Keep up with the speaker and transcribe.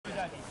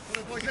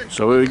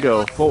So here we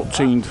go,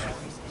 14th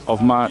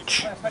of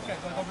March,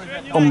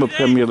 Humber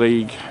Premier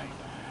League,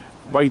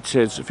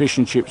 Whiteheads Fish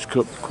and Chips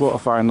Cup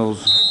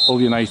quarter-finals,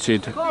 Hull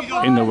United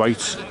in the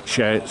white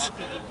shirts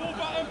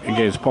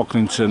against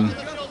Pocklington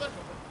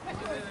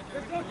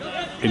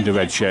in the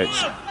red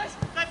shirts.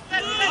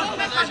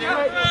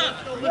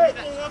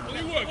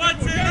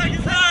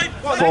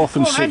 4th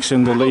and 6th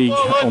in the league,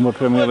 Humber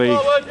Premier League,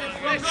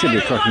 should be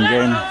a cracking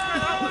game.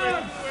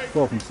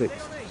 4th and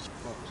 6th.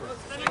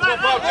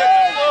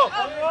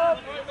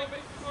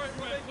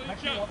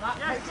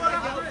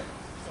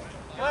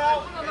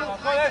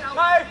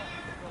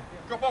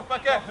 Drop off,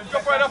 Becker.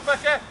 Drop right off,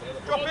 Becker.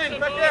 Drop in,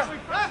 Becker.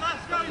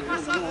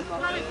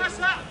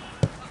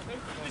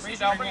 Bring it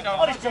down, bring it down.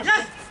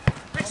 Yes!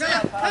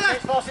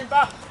 Force him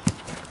back.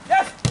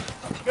 Yes!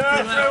 Good,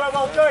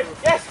 well done.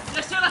 Yes!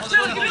 Yes, give it up.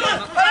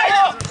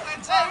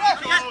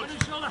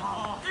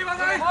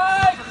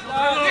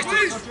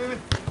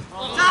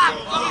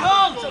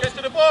 Get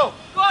to the ball.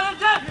 Go on,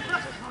 Dad.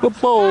 Good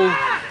ball.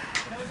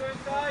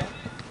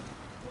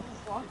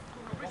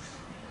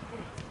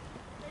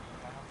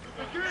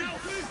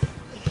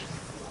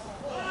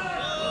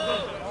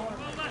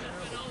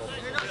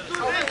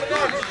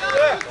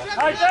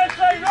 Hey, Dad,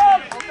 stay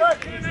wrong.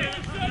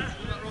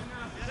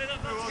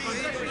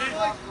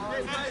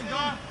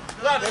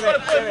 Lads, you've got to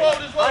play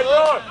forward as well.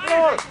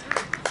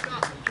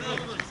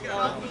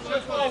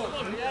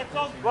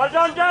 Well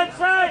done,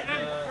 Dancy!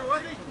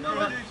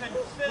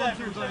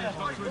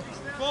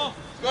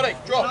 Scotty,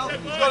 drop.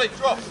 Scotty,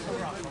 drop.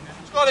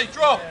 Scotty,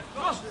 drop.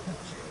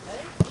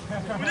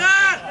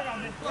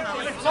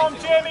 Tom,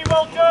 Jamie,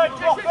 well done.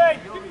 Drop in.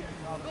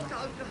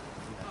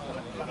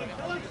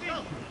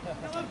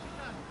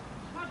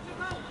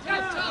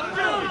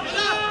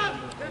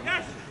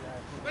 Yes!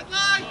 Red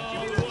line!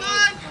 Give me the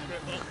line!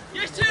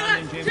 Yes, Taylor!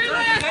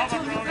 Taylor!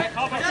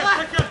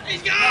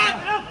 He's gone!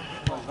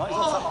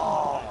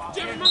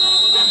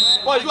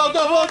 Boys, well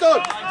done, well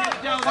done!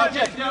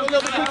 Jess, do a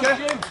little bit quicker.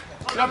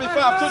 You have me 5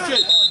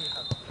 touches.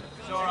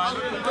 Do a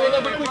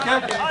little bit quicker.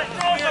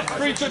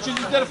 3 touches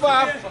instead of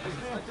 5.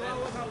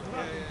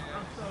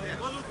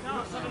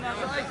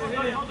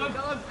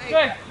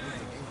 Okay.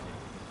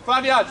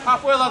 5 yards,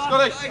 halfway lads,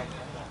 Scotty.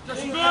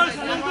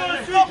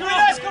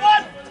 Come on!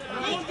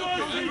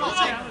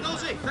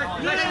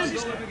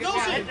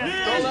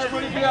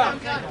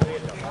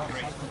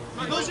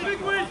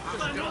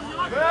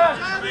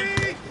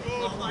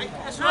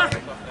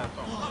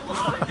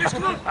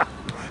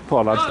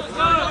 Poor lad.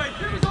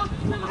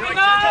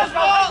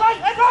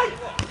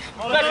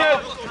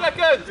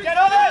 Second! Get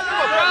on it!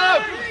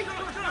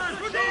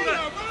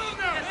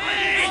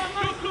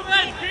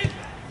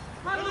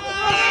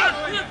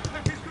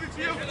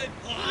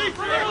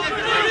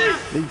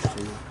 These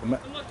two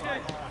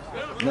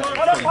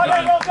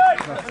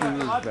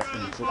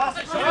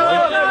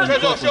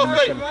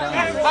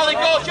Ali,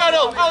 go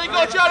channel! Ali,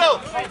 go channel!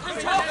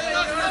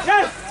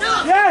 Yes!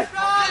 Yes!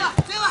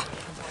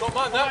 Don't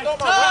mind that, don't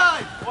mind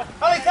that.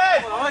 Ali, 10!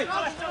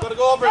 Got to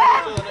go over it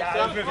next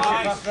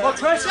time. Well,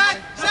 Chris, set!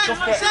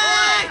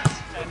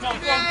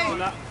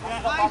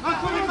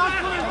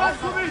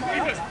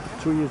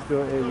 2 years ago,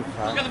 here we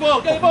can. Get the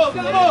ball, get the ball,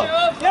 get the ball!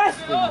 Yes!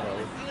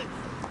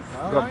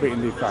 Got beaten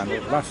in the final.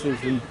 Last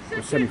season,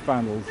 the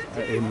semi-finals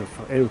in the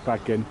Europa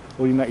again,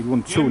 Hull United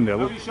won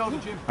 2-0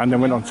 and then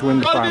went on to win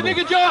the final.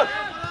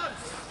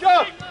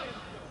 John!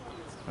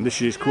 And this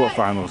year's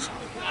quarter-finals.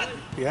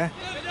 Yeah.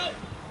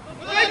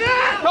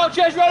 Can't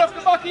chase right off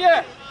the back of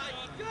you!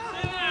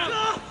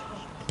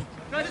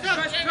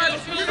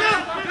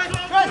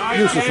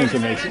 Useless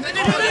information.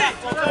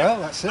 Well,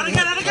 that's it.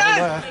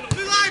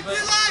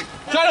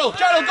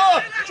 Channel,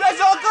 go!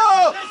 Trezor,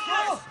 go!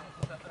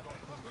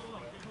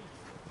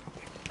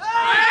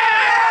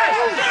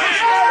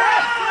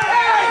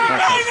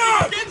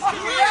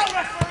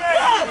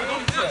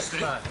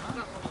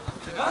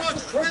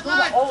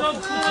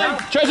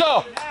 Trezor,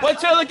 when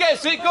Taylor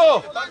gets it,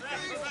 go!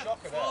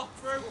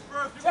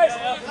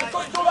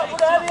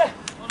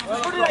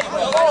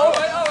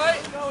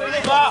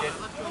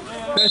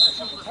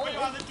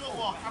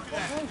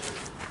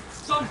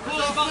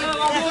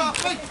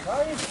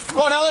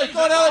 Go on, Ellie! Go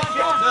on, Ellie!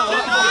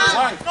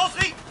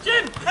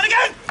 Jim, and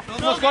again!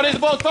 No, Scotty, the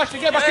ball's faster,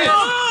 get back in!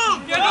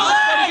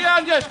 Scotty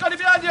behind you! Scotty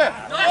behind you!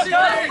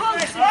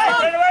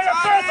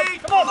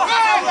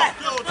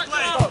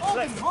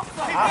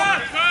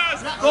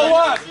 Go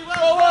wide!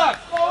 Go wide!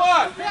 Go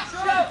wide!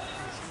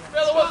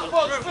 Taylor wants the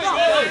ball to spin,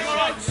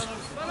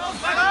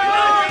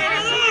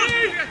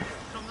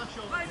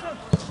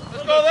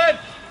 let's go then!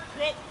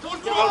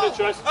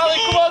 Ali,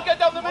 come on, get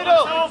down the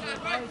middle!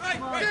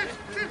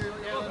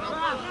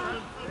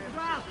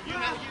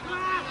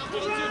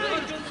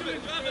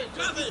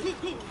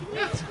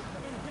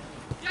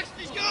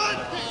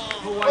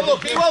 Oh,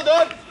 look, well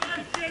done!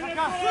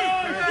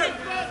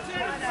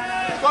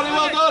 Scotty,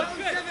 well done!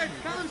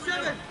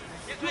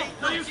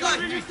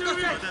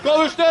 Go,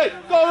 Rusty!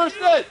 Go,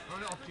 Rusty!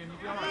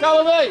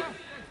 Tell me!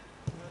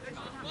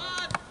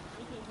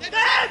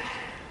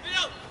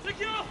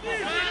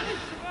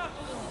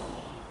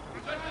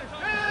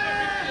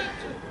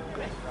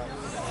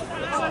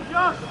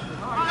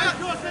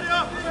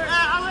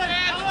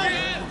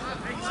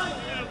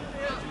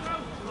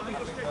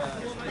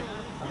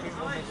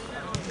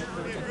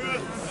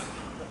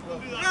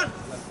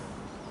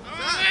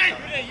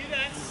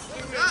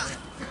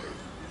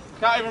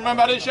 Can't even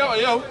remember I didn't shout at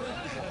you.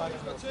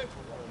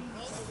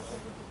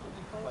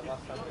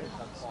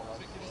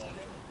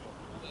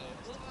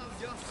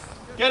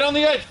 Get on the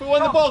edge for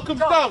when the ball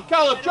comes down.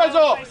 Callum,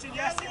 Trezor.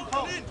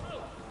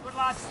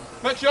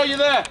 Make sure you're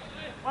there.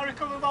 I'll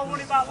recover the ball, run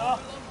it back though.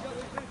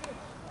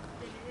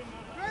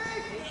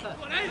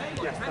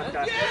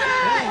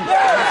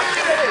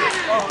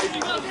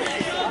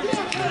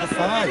 Number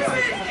 5.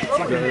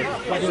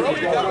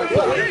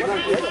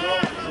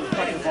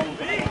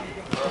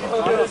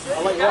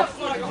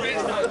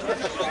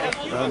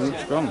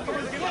 It's gone.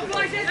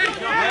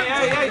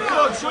 Hey, come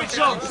on, switch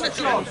on.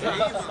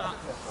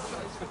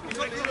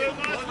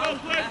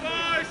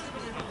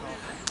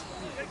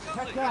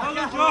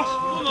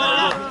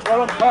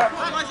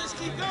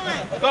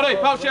 Got it,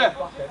 Poucher.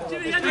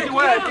 Just be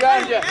aware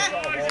behind you.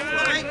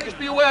 Just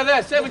be aware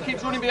there. 7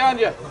 keeps running behind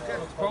you. Hey,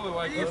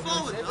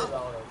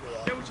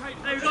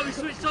 we've got to be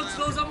switched on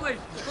slows, haven't we?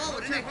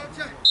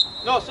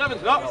 No,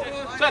 7's not.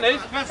 10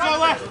 is. Let's go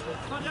left.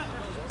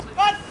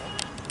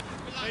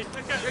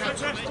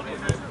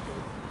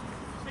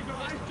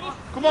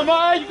 Come on,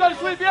 Marty, you've got to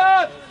sweep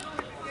behind.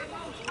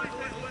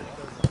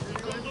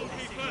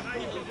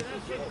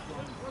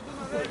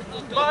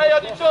 Marty,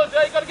 on your toes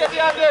there, you've got to get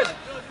behind it.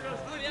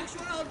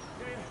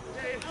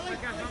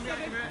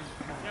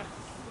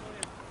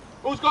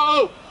 Who's got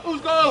who?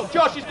 Who's got who?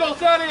 Josh, he's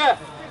got earlier.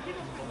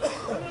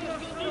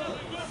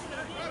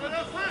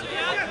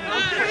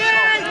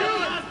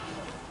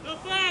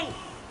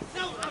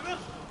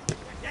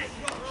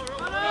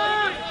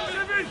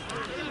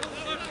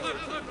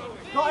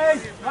 Got him,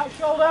 right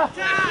shoulder.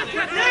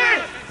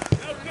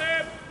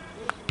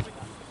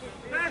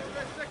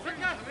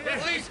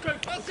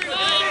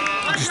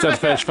 Just had the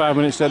first 5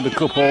 minutes then, the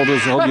cup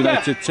orders, Hull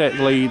United take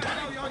the lead.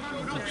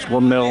 It's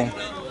 1-0.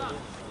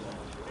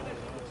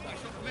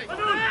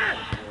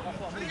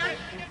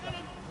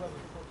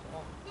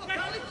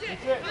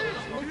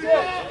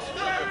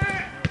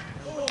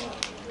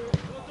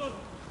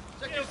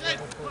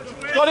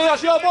 Scotty,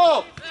 that's your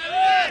ball.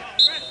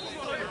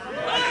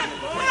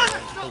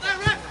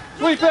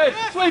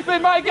 Sweep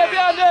in, mate, get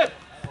behind him.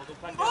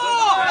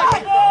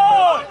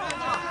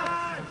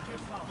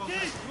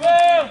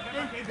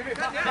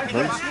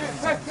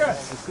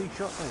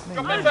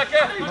 Drop in,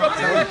 Becker. Drop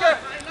in, Becker.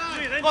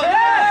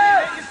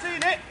 You've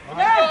seen it.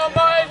 Well done,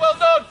 mate. Well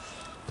done.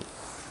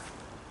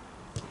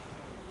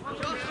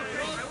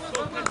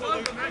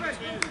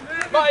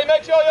 Matty,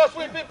 make sure you're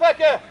sweeping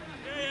Becker.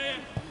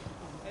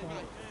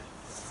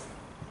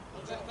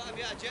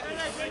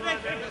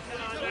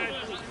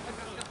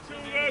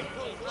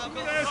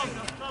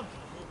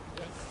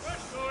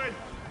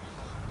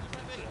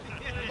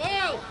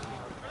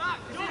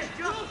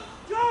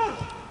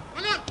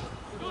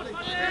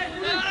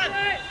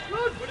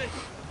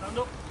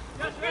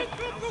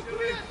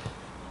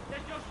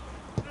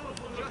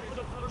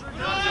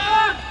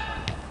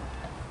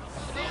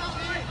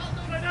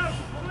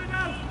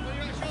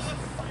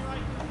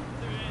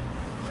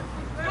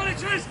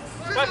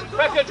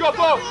 Becker, drop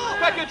off!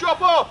 Becker,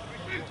 drop off!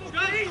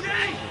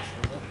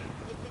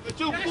 The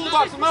 2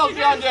 fullbacks and Mel's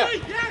behind you!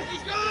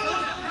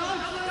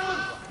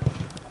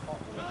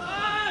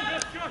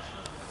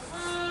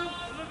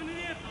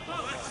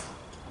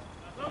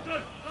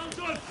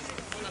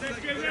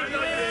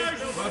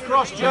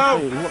 Across, Joe!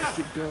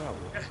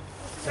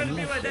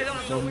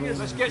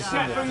 Let's get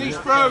set from these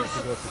throws!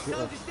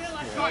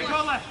 Go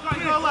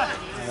left!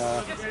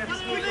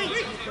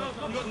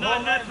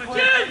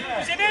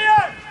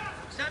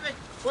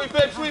 Sweep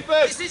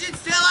in! This isn't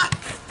Stella!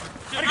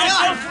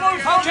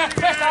 Poacher,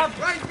 best hand!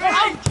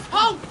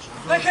 Poach!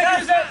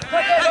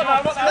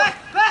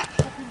 Back!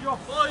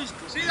 Boys,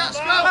 see that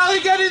scrap? Ali,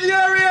 get in the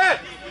area!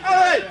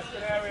 Ali!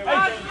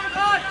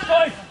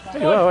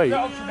 You're alright.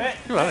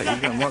 You're alright,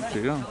 you don't want to,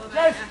 you know.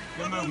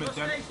 Good movement,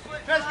 then.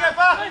 Let's get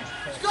back!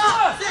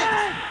 Scott, sit!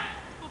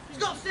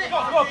 Scott, sit!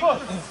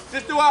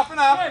 Just do half and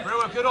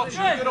half. Good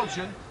option, good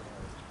option.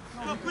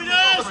 Look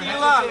at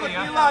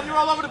your line, you're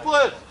all over the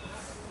place.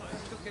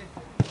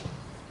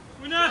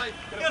 Liam!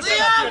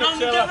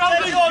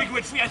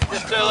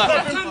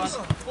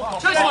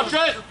 Come on,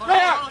 Trey!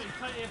 There!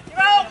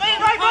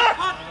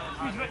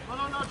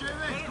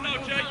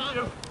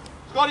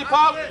 Scotty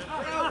Pop!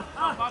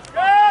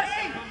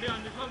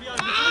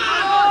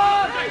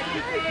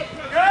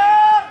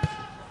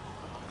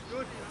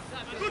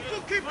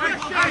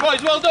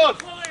 Boys, well done!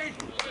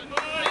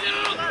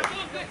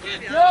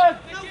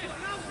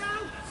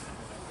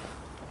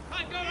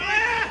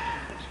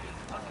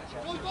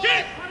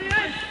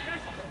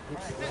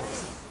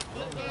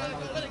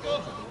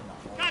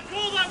 Can't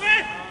call that way!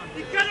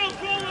 You cannot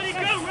call when you go,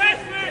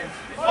 rest it!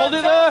 Hold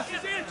it there!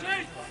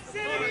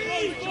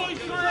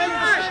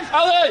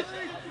 Ali!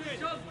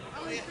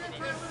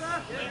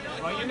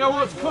 Right, you know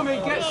what's coming,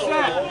 get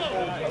set.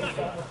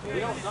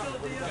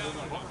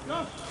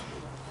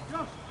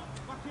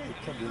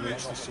 Probably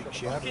reach the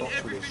 6-yard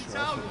box with this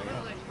throw.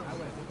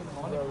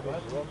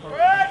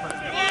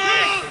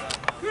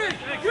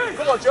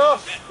 Come on,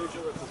 Josh!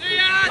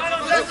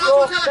 Let's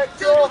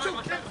go!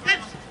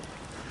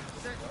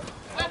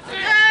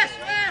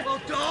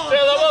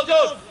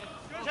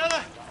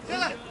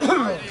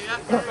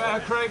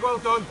 Craig, well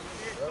done.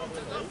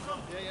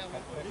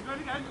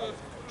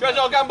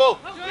 Trezor gamble.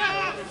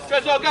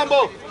 Trezor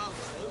gamble.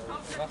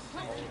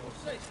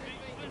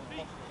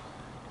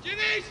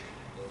 Jimmy's!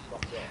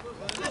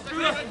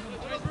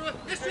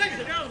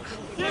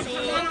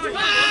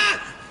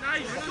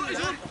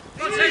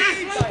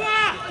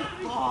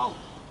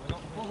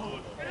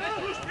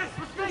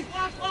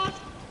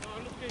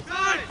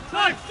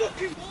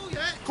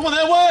 Come on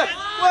then, work!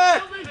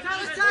 Work!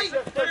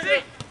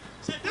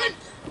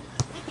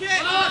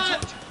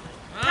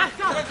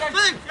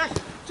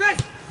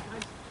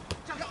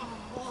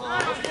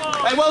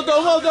 Hey, well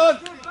done, well done!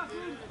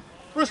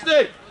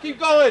 Rusty, keep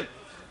going!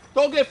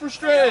 Don't get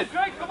frustrated!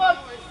 Great, come on,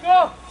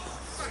 go!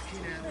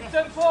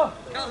 10-4.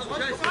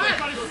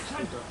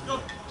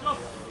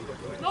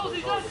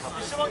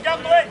 Someone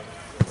gambling!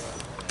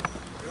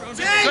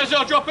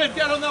 Trezor, drop in,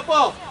 get on that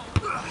ball!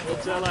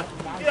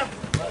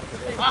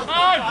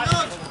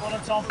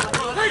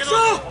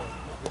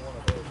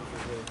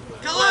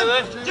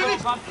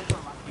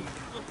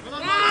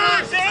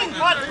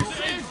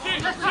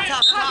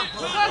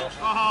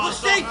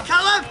 Steve,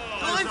 Callum,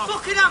 go and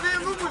fucking have it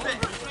and run with it.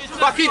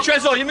 Back in,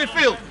 Trezor, you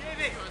midfield!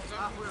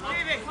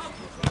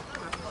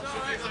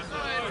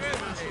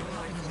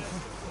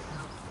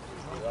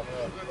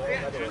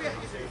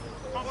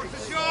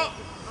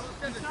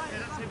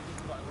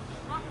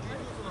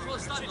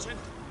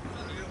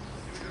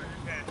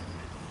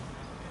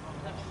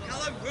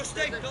 Callum,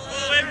 Rusty, go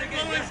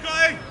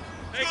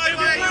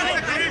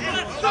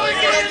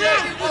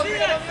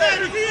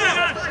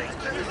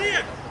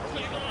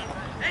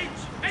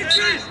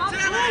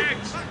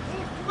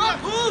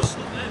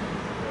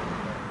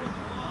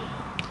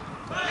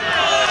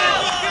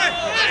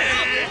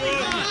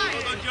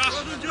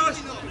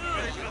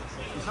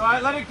It's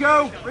alright, let it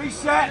go.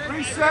 Reset,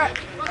 reset.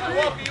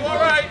 Walker, you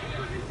alright?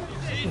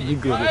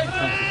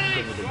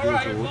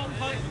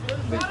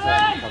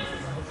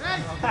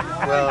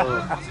 Well,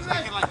 I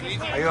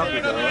hope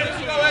you don't.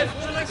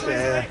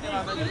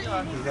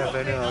 You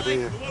never know, do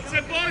you?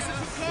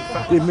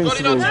 The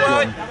Invincible's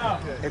gone.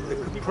 They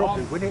could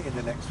probably win it in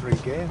the next 3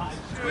 games.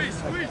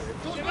 Let's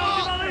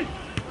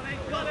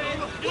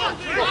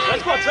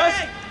go on, Trez.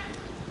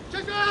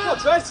 Come on,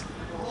 Trez.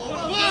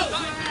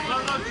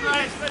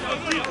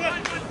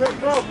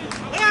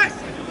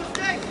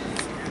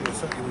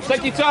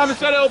 Take your time and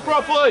set it up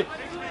properly!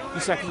 The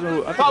second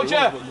row, I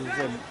Culture. think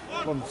there's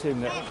one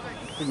team that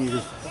thingy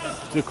was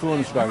the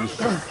corner spans,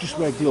 just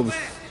wear gloves.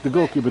 The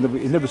goalkeeper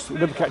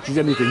never catches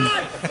anything.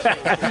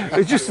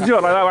 It's just a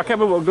joke like that. I can't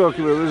remember what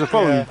goalkeeper. There was a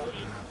phone. Yeah.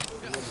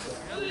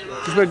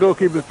 Just wear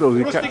goalkeeper's gloves.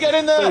 Rusty, get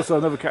in there. Also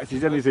never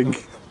catches anything.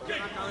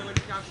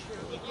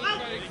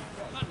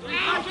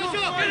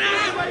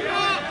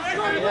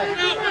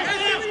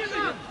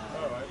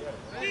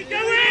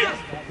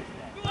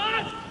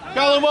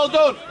 Callum, well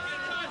done!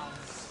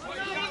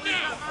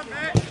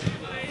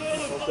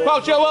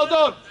 Poucher, well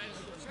done!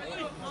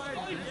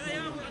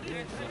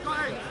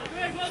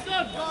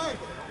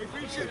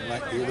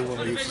 Like the other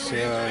one used to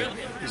say,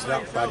 he's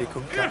that bad he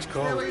couldn't catch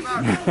cold.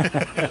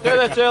 Stay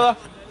there, Taylor.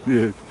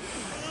 Yeah.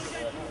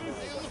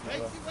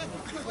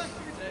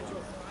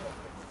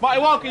 Matty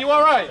Walker, you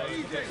alright?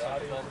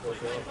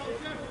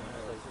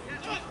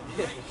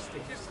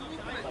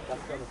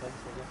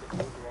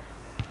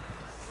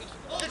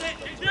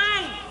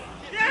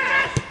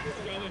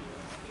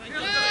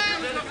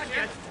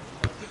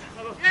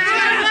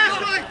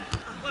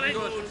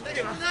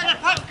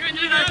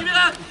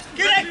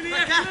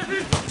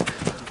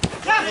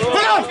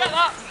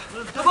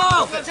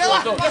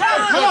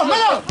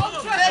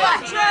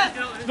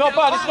 It's not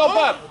bad, it's not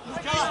bad.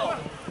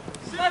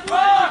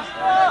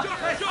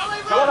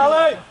 Come on,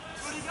 Ali.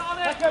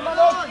 Okay, man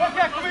up.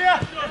 Okay, come here.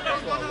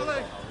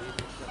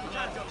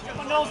 Come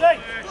on, Nosey.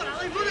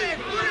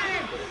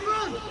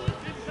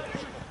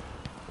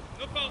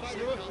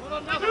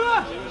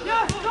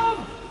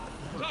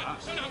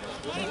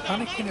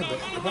 Panicking a bit,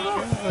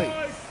 aren't they?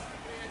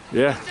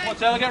 Yeah. Come on,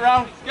 Taylor, get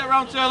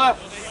round, Taylor.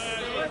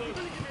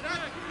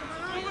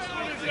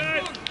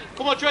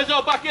 Come on,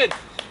 Trezor, back in.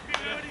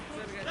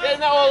 Get in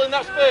that hole in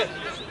that space.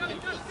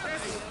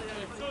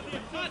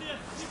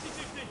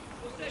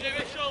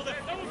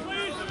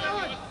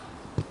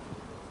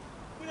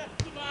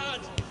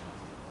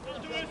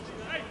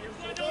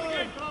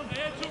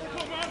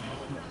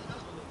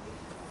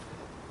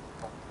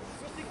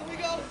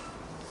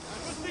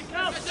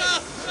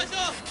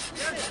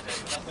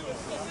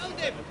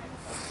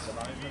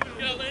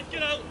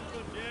 Get out.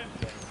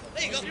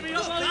 There you go. Give me your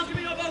ball, give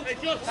me your ball. Hey,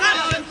 just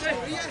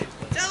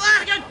Taylor!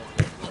 Again!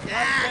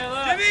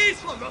 Yeah! Jimmy's!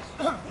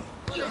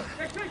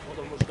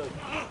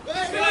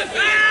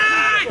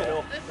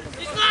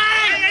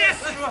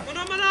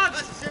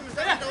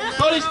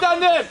 Tony,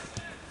 stand in.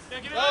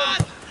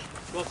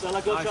 Go,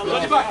 Taylor, go, On Taylor.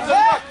 your back,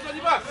 on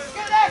your back.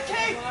 Get there,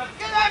 Keith!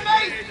 Get there,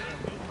 mate!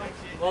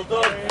 Well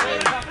done.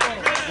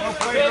 Well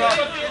played, Rob.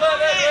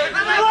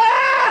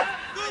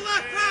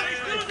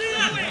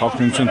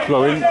 Pocklington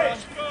throwing.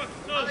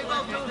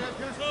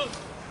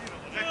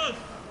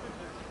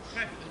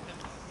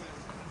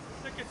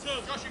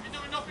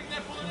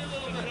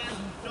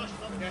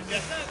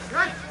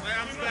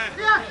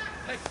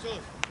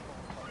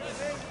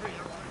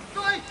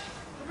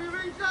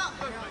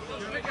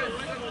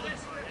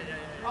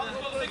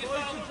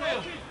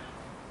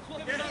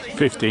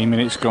 15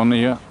 minutes gone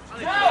here.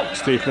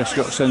 Steve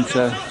Prescott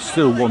Centre,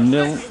 still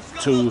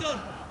 1-0 to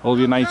Hull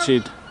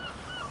United.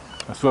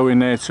 A throw in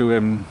there to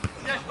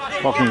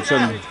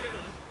Pocklington.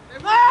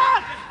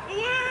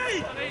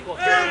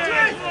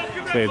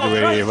 Played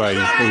away by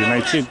Hull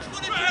United.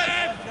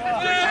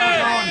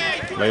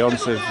 Leon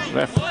says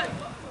left.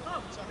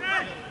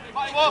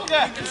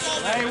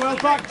 Hey, well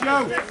back,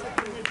 Joe.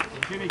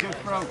 Jimmy, good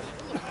throw.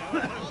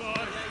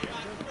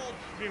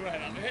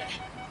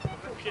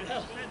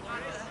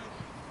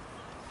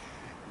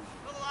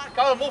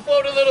 Callum, move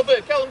forward a little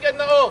bit. Callum, get in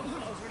that hole.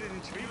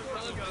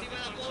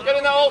 Get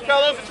in that hole,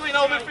 Callum, between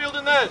our midfield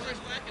and theirs.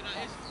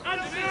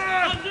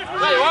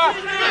 There you are.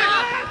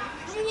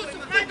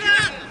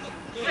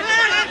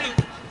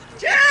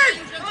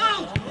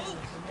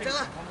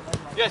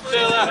 Yes,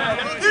 Taylor.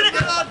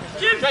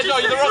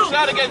 Trezor, you're the wrong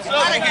side again, son.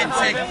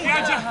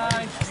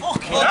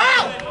 Fucking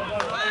hell!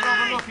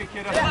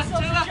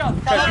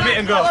 Give it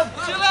and go.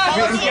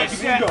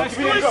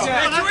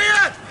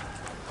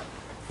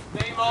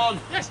 Name on.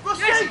 Yes,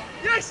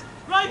 yes!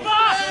 Right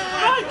back!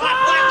 Right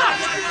back!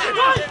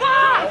 Right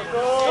back!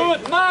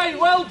 Good, mine,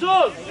 well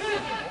done.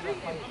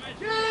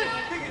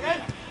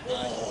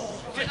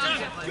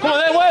 Come on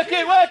then, work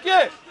it, work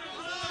it.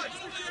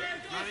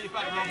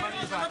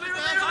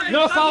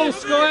 No foul,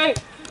 Scully.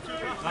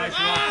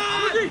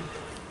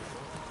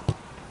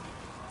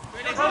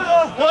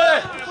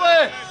 Play,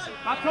 play.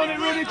 Back on it,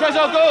 Rudy.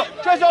 Trezor, go.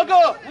 Trezor,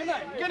 go.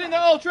 Get in there,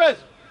 all Trez.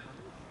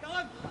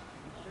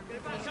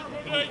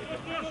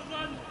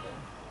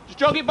 Just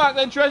jog it back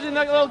then, Trez, in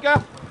that little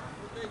gap.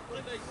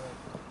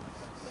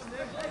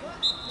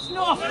 It's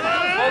not!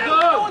 Well No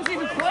done. one's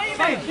even playing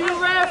Thank it!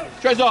 you,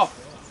 ref. Trezor.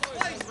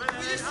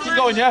 Keep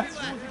going, yeah?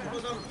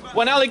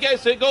 When Ali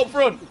gets it, go up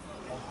front.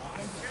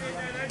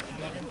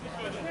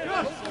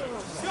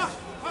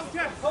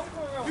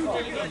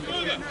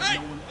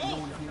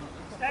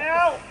 Stay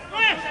out!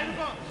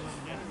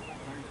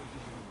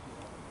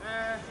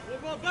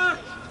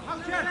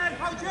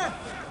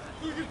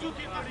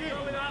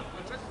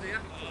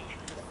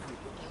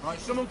 Right,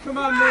 someone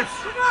command this.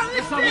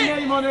 Let's have a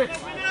name on it.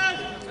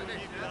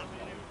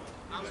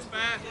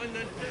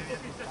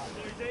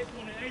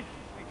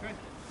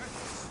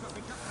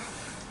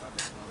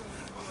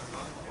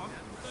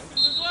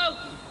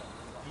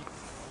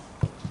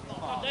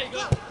 There you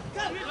go!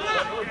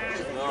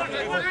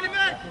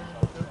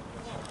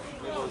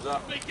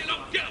 Get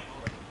up! Get up!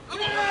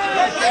 Come on!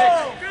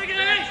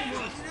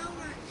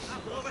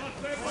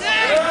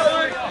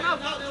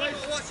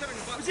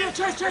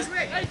 Chase!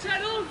 Hey,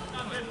 Ted, on!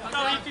 No,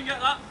 you can get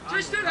that.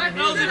 Chase, do that.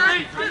 No, do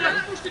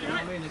that. Push to do it.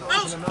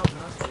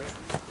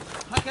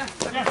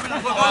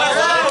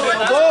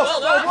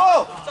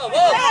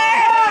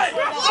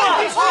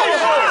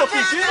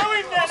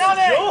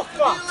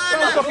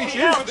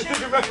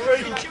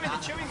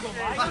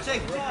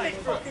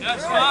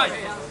 That's right.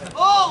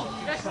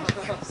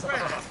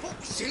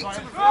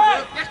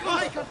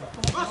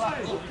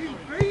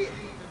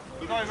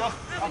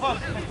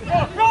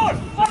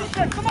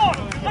 Come on!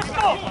 Let's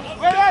go!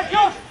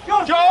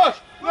 Josh!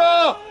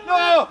 No!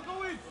 No!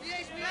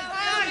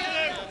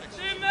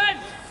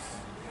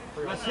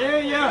 Let's hear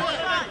you.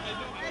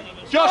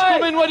 Josh,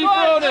 come in when you've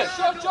thrown it.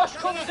 Josh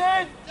comes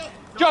in!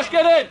 Josh,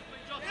 get in.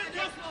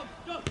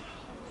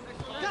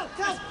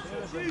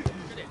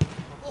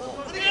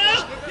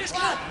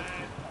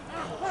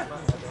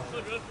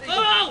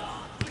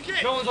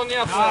 No one's on the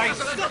outside.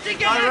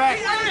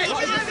 Direct.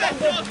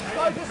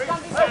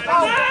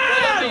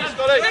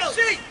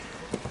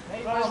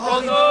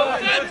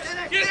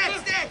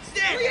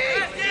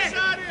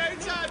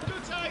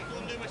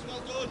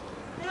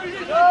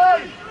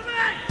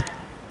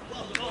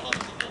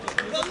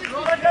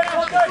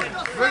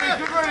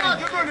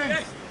 Good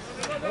running.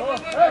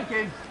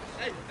 Working.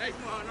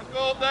 Go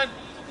up then.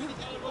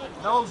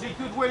 Nosey,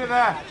 good winner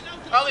there.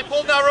 Ali,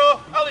 pull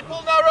narrow. Ali,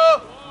 pull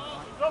narrow.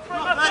 Go for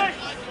it, Matty!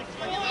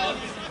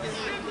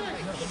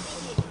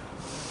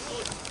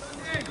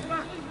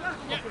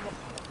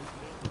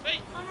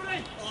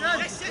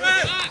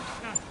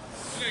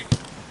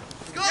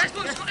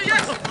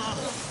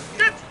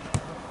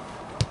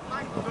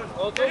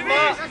 Well done,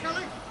 Matt.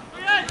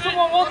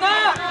 Someone want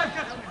that!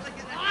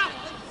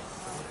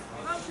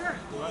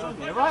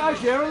 Right, out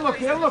here,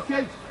 unlucky.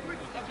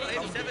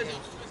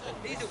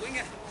 He's a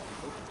winger.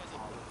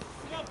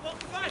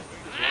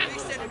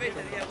 He's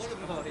centimetre, yeah, one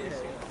of them.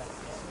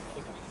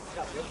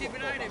 Keep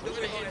an eye on him, don't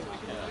worry about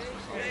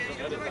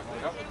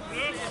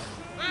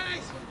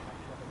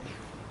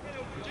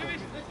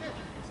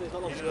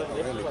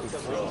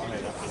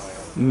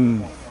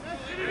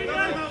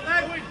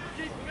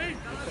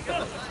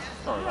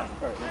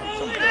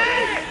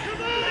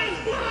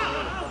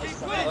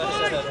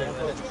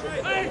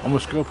I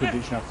must go up a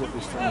ditch and I put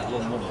this thing as 1-1.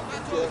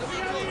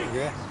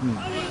 Yeah.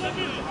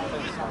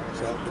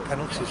 So the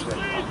penalties then.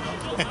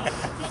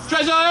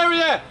 Trezor,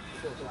 area.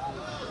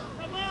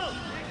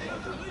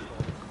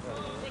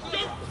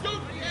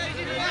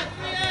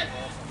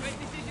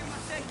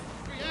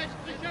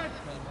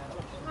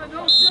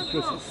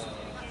 Because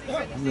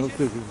No, it's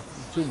two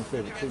of my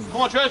favourite teams.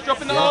 Come on, Trace,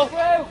 drop in the hole. Come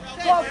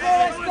on,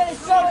 let's get it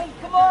going.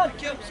 Come on.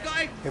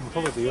 Him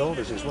probably the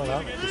oldest as well,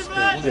 aren't they? This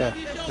game, Yeah,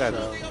 yeah,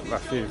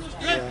 last year.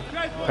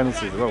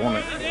 Penalties as well, wasn't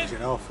it? it was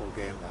an awful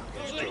game that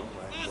against Drummond,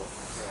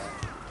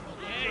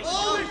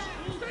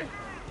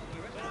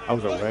 I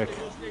was at work.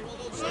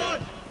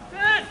 I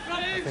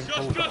think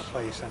Paul got a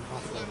player sent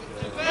off.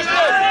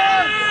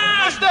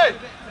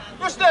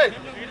 Rusty!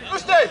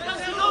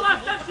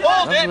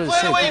 Hold it,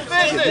 play the way you're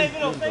facing. You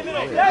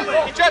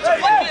tried to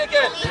flick it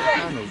again.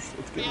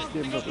 It's getting this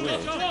game out the way.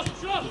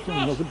 It's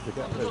not good to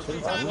get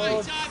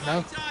no.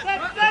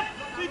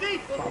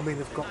 But I mean,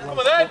 they've got Come on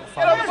then,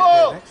 get on the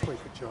ball. next week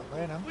at Chalk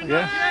Lane, haven't they?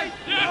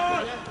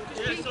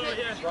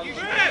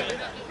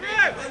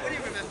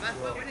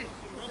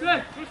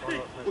 Yeah.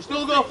 We'll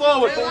still go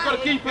forward, but we've got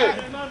to keep it.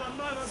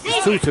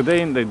 There's two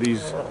today, ain't there?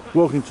 These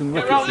Pocklington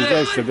Wickets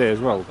reserves today as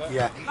well.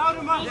 Yeah.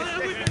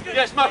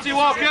 Yes, Matty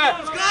Walker.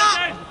 Come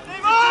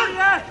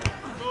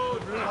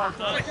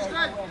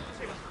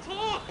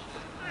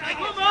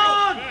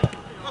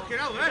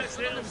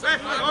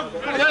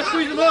on, let's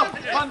squeeze them up.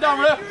 Man down,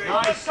 ref.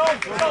 Nice.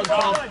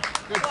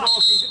 Good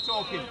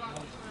talking.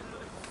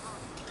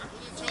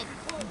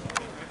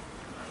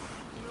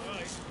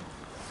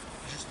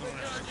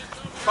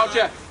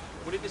 Poucher,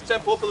 we need this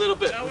tempo up a little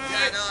bit.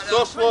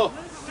 So slow. No,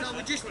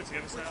 we're just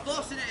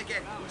forcing it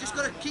again. We've just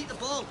got to keep the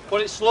ball.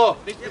 Put it slow.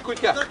 Needs to be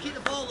quicker. We've got to keep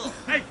the ball up.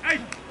 Hey,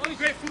 only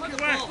great foot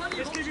away.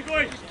 Let's keep it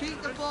going. Just keep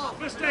the ball.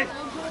 Touch,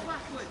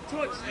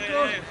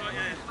 go.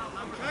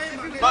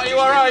 Matt, you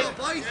alright? All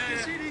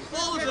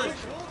of us.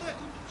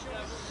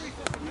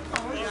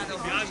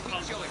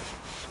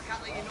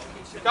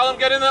 Callum,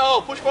 get in there.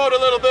 Oh, push forward a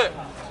little bit.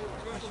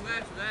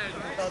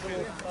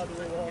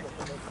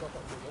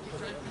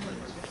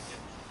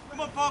 Come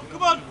on, Paul,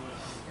 come on.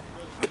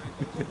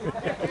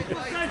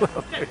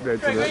 Where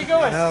are you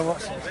going? No,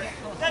 what's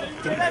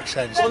didn't make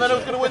sense. Well, then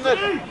who's going to win then?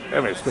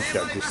 Yeah, but it's good to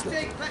get this stuff.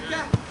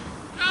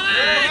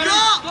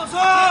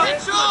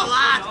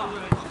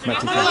 Meant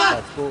to get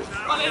 5 sports.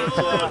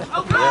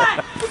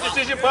 Good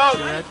decision, Paul.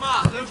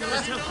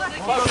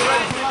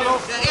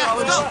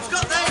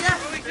 Scott there, yeah?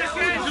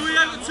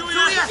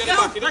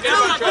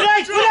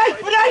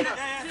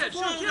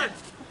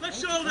 Left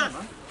shoulder.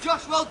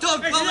 Josh, well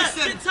done. Well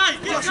listen.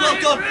 Josh, well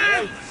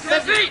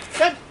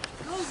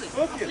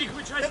well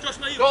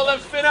done. Don't let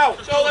him spin out.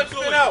 Don't let him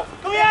spin out.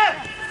 Come here.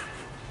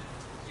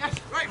 Yes,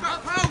 right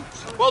back, pound.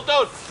 Well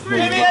done. Come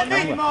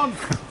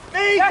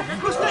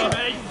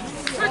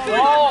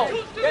on.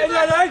 Get in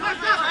there, then.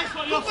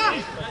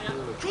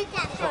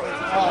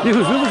 He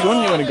was really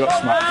good when he got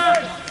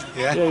smacked.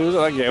 Yeah. Yeah, he was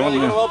at that game,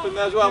 wasn't Help him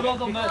there as well. he?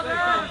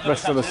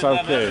 Rest of the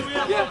South Day.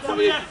 Yeah,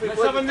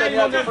 let's have a minute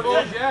on them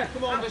boys, yeah?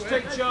 Come on, let's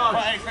take charge.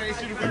 I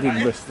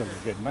did rest of the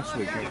game last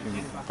week.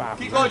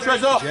 Keep going,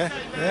 Trezor.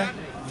 Yeah.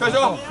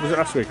 Trezor. Was it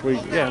last week?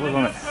 Yeah, it was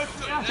on it.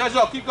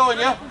 Trezor, keep going,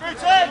 yeah?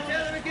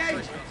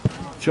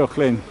 Chalk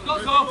Lane.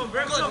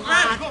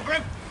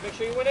 Make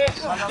sure you win it.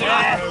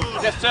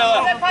 Yes,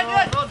 Taylor.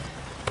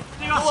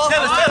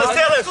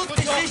 Taylor. Good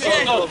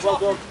decision. Well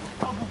done.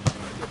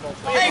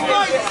 Hey,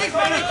 boys, this is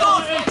very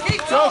good.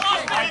 Keep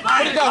talking.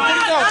 Put it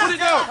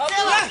down.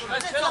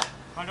 Taylor.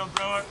 Well done,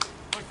 Brewer.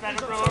 Much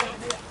better, Brewer.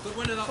 Good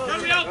winner, that.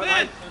 Hurry up,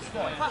 Ben.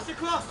 Pass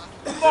across.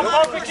 Come on,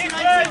 Paul, keep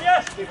playing,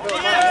 yes.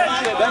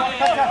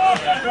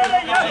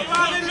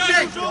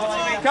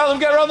 Callum,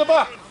 get around the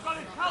back.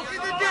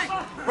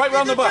 Right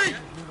round the back.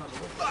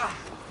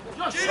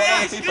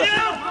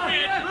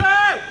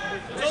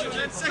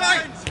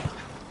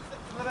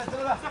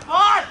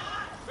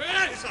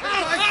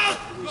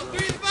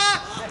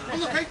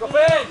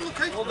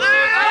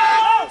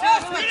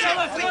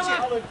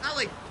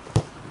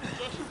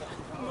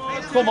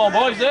 Come on,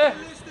 boys, there.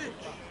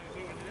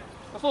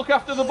 Let's look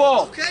after the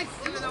ball.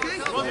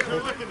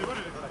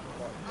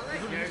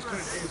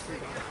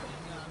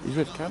 He's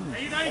with Cameron.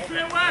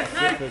 Come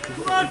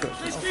on,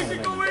 let's keep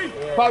it going.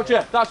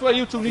 Poucher, that's where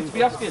you two need to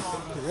be asking.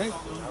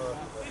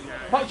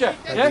 Poucher,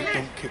 yeah?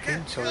 Don't kick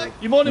in, so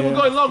You're more than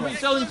going long, but you're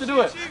telling him to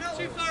do it.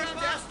 Too far out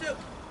there, still.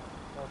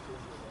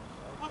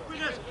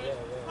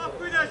 Up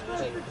with us.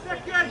 1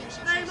 second.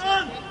 Name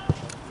on.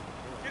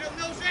 Get up,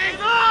 Nosey.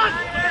 Name on.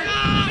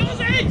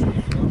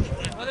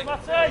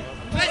 Matty.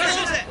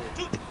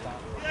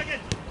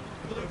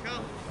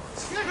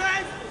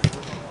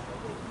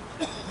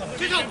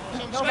 Get up.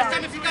 Spend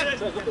time if you can.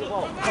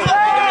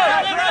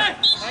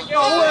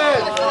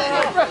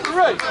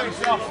 Referee.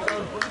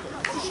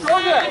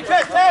 Stronger.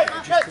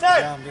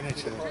 down, didn't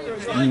it?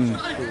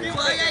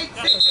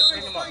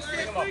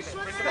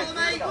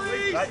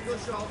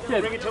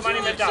 Bring it to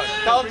Manny mid down.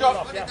 Callum,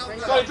 drop.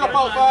 Sorry, drop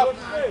out, Bob.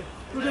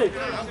 Rusty,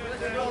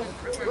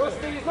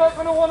 he's not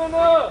going to want to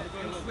know.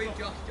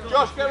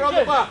 Josh, get around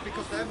the back.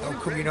 How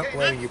come you're not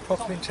wearing your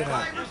Pocklington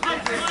hat?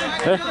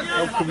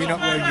 How come you're not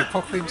wearing your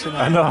Pocklington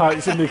I hat? know,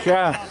 it's in the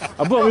car.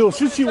 I bought my old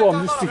City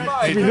one just to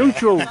be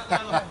neutral.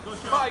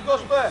 Matty, go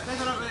spare.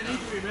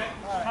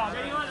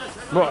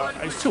 But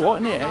it's too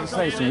hot, isn't it? It's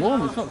nice and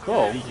warm, it's not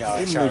cold. Yeah,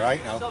 it's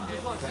alright now.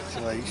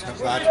 Actually, it's not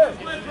bad.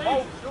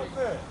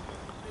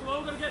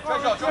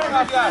 Treasure, drop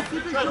 5 yards.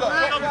 Treasure, drop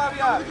 5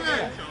 yards.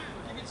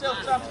 Give yourself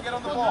time to get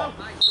on the ball.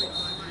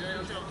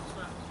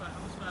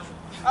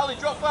 Ali,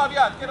 drop 5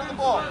 yards, get on the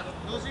ball.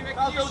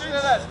 Aldo, stay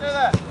there, stay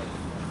there.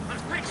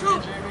 Picks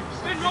up!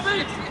 Spin,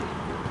 Robbie!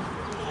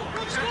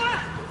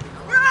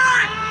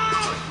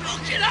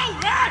 Knock it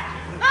out, right!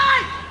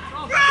 Hey!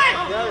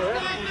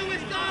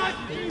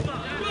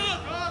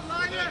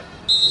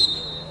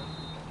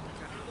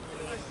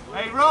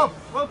 Hey Rob,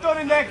 well done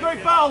in there,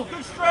 great foul,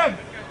 good strength.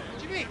 What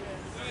do you mean?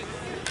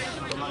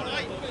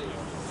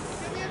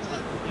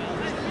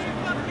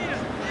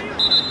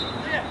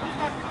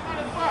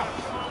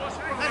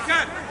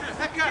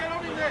 Get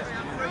on in this. Come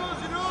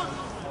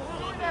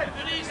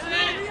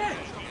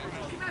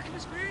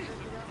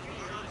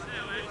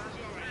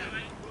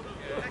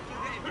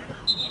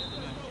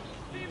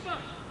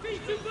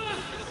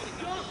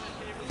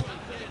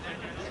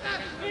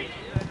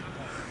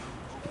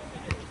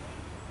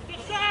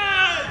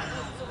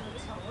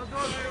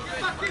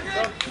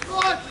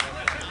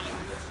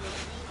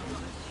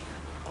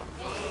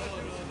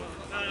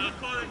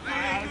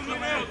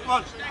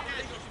on.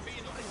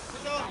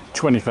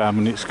 25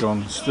 minutes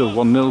gone, still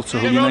 1-0 to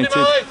Hull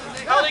United.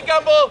 Ali,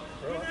 gamble.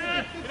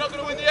 You're not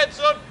going to win the head,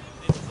 son.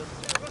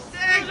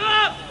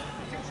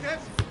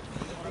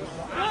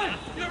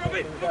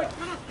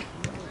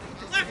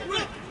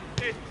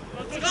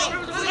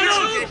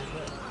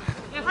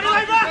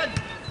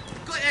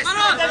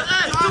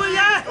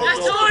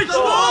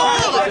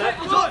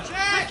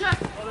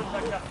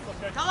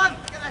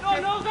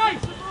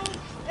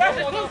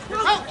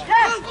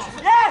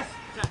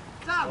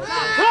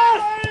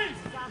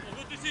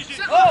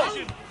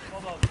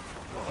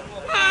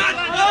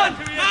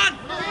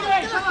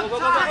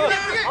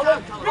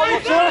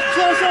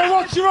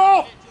 Watch you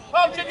off!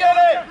 How'd you get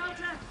it?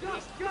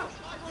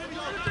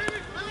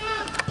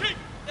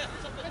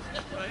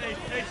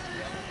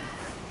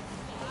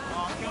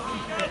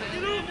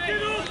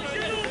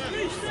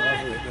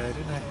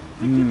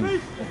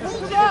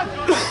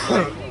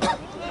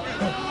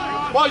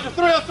 Boys, a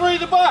 3 on 3 in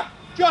the back.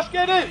 Josh,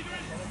 get in.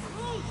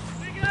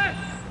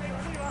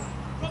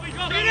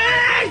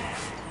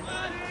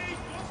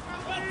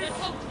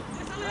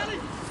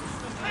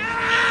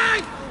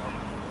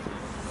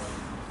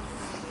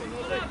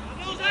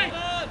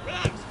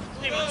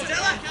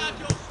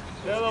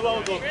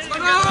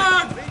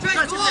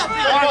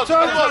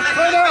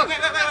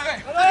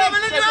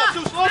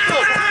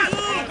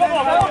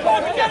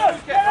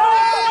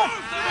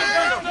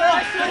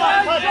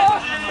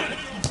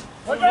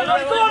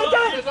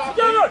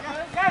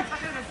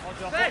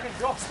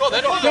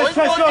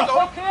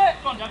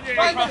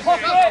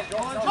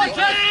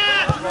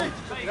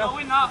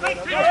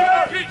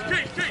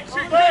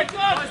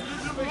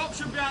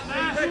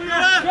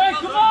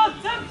 Come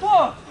on,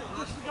 tempo!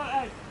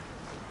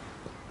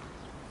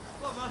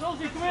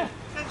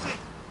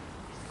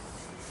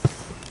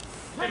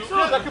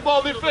 Second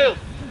ball midfield.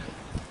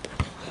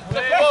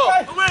 Second ball.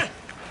 Away!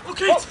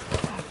 Look it!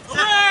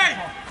 Away!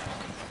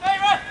 Hey,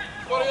 Red!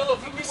 Got it, look,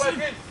 keep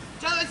working.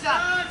 Tell us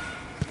that.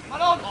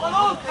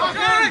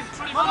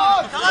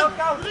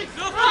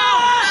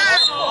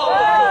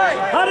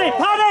 Paddy!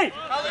 Paddy!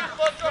 Ali, come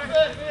on, drop it.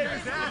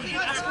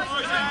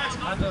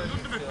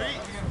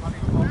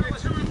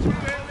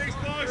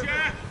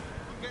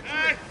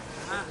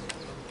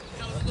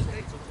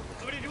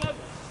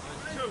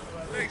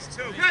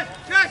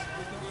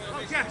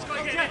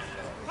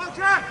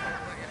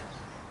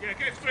 Yeah,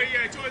 get 3,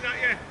 yeah, join that,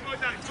 yeah, join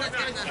that.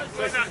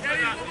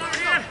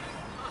 Yeah.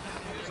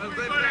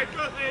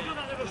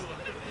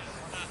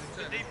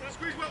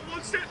 Squeeze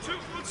one step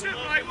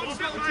right, one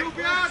step right.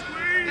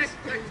 Squeeze.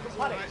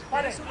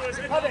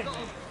 Paddy.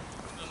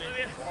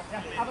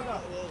 Have a go.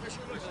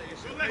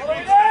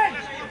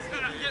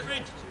 Get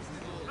reach.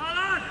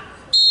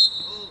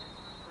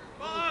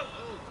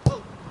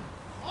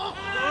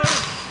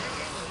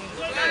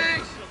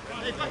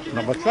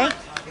 Number 10.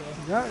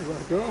 Yeah, you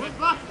want to go?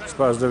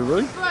 Surprised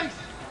everybody.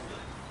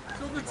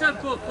 Up the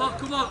tempo, Paul,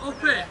 come on,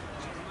 up it!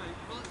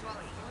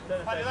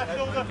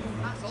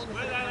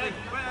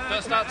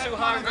 Don't start too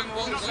hard, bring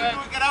walls in.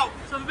 Get out.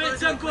 Some bit of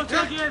tempo,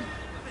 tag in!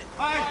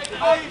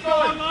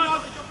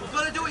 We've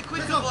got to do it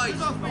quicker, boys.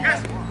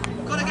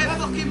 We've got to get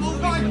fucking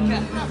moving.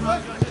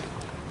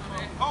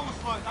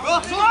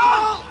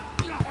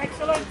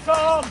 Excellent,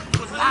 Tom.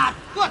 Good lad.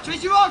 Go on,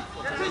 Trish, you on.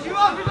 Trish, you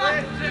on. Get good,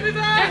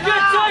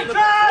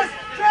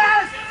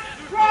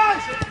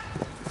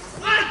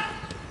 tight!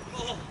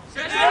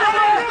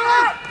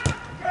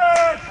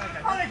 Good.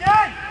 And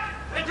again.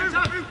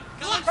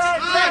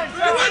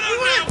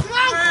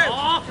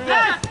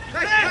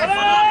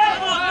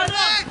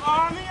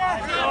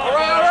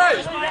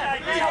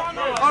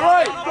 All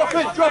right,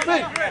 drop in. I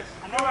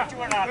know what you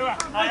want to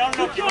I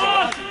unlock you.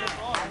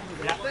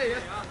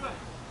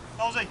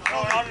 Nosy,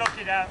 unlock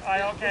you there.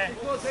 Aye, okay.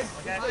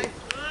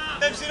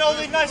 Dempsey,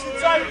 Nosy, nice and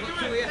tight.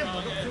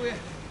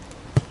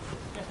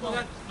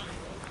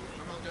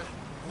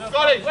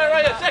 Scotty, where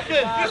are you?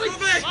 Second.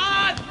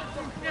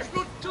 Yes,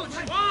 good touch!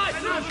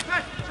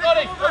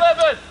 Scotty,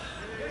 11.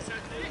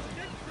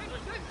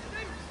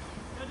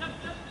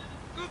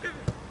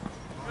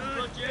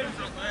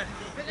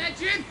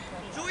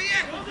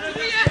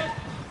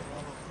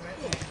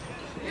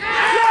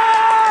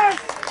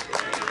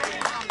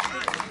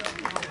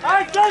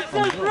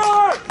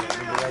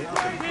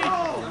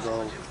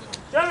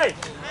 Jimmy!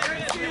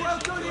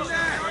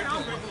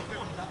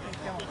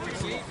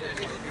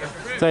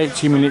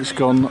 30 minutes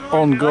gone,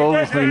 on goal,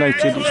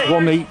 United, it's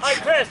 1 each. Hey,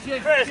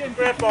 Chris,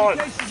 great ball.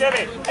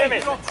 Jimmy.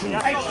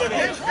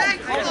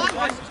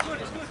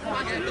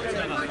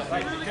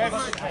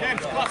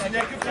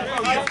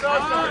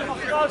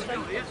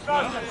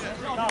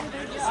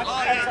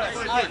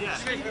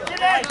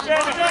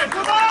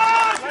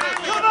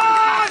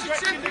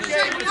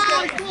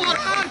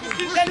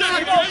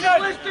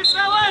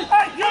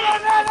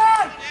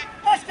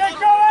 Let's get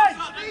going!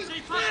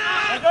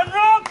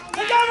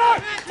 Together!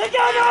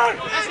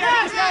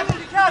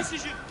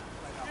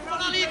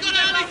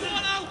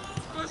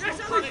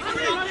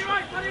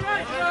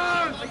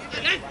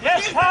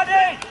 Yes,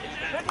 Paddy!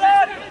 Good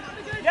lad!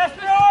 Yes,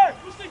 bro!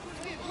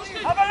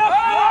 Have a look!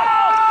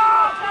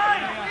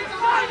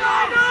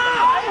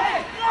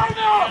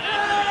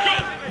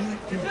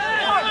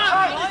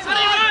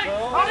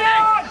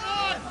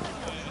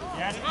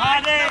 Yes,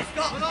 Paddy!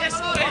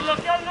 Look.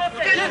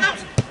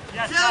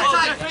 Yes,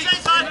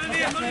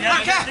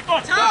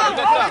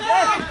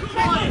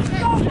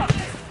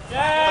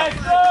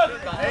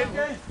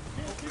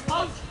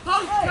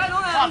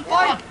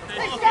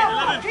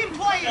 Keep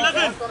playing!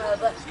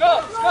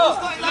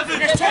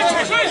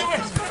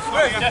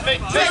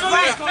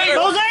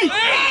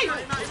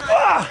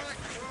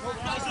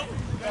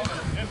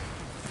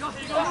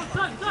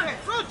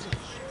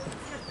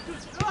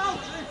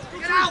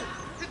 Get out!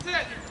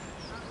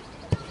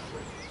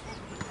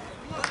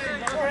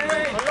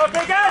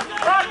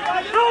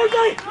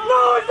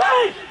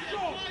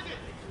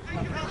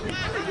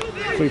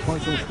 3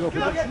 points on the score.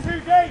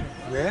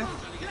 Yeah.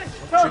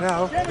 So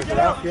now, it's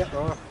half yet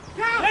though.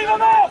 Leave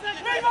them off!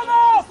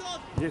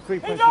 Yeah, 3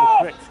 points for the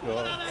correct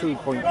score, 2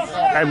 points,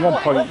 and 1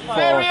 point for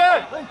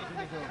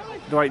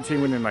the right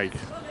team winning leg.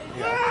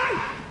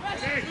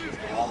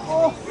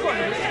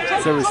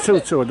 So it's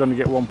 2-2, I'd only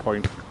get 1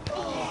 point.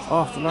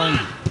 Off the line.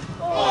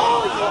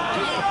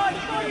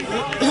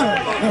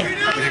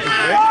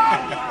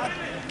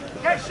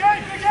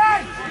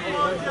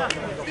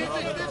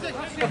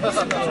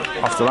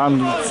 Off the line,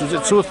 was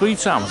it 2 or 3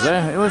 times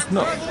there? It was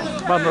not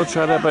bad no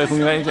try there, but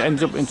it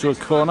ends up into a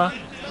corner.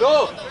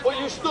 No, but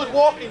you stood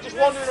walking, just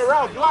wandering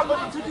around. You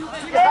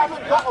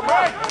haven't got a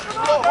man.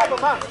 You don't have a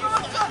man.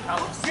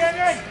 You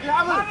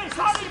haven't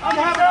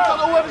got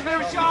whoever's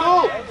nearest to the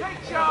goal.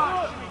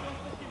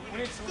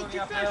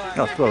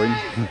 No, throwing.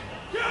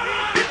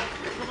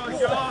 Do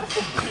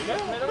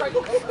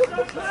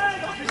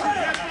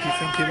you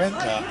think he meant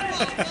that?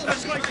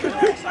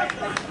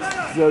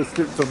 No,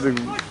 stripped something.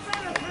 Come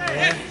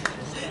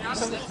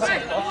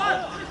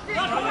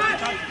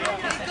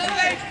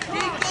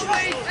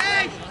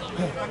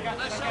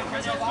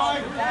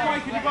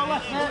on!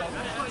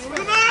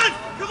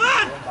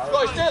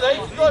 Got it, stay there.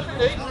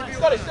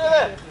 Got it, stay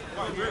there.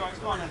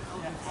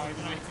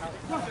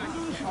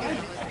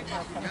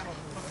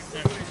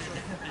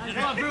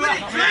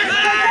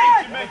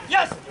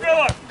 Yes,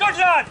 Brewer! Good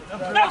lad!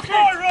 Next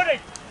ball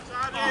running!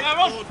 Run! Come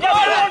on!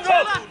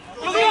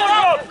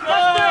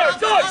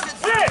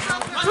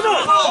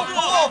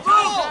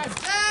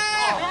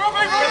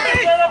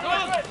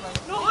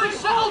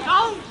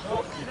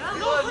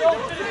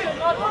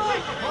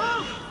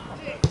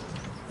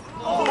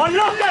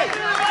 Unlucky!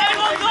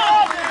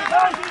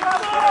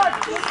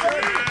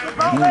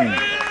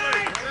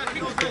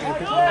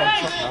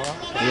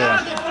 Yeah.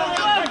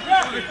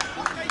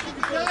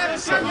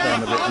 Settle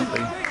down a bit, didn't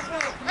they?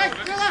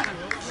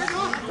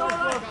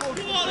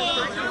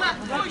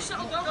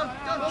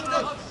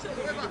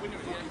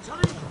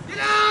 Time.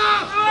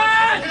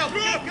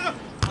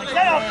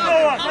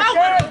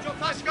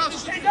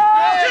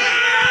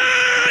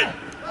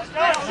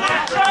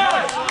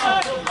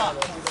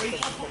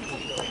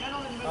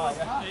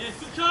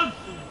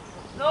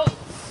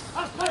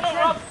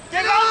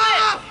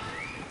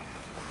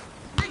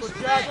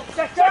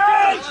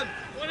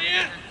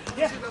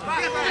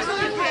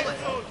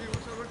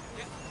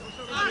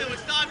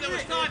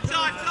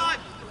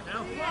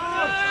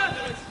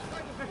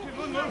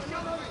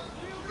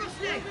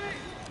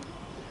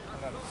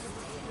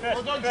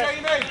 Well done,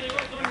 Jamie.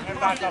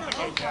 Back up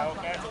again now,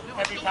 okay?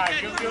 Every time.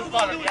 You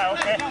follow, yeah,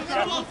 okay?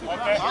 Yeah,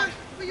 okay.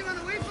 But you ran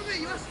away from it,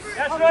 you asked for it.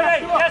 Yes,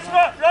 Roddy! Yes,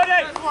 Roddy!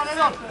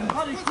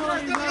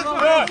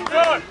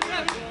 Good!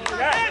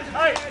 Yes,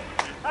 hey!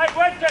 Hey,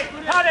 Wednesday!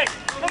 Paddy!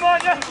 Come on,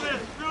 yes!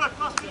 Well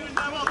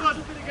done.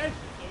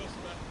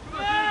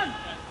 Come on!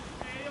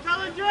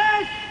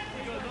 Challengers!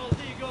 There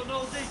you go,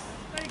 Noldy.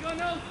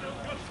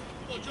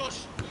 Go, Josh.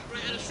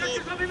 Right at the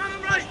sword. Come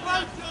on, right!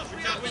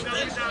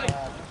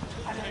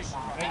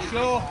 Make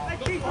sure.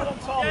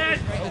 Yes!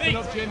 Open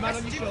up, Jim, man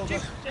on your shoulder.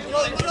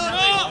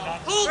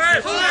 Hold!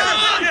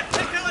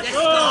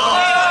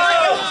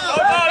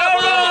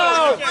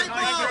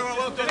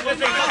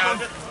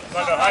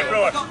 Hi,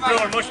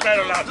 Brewer, much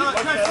better, lad.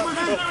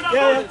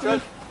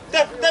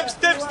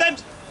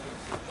 Stems.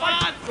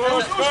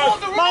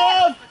 Come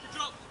on!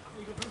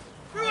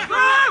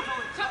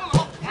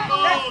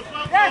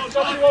 Yes!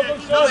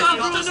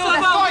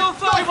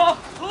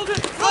 Hold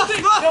it!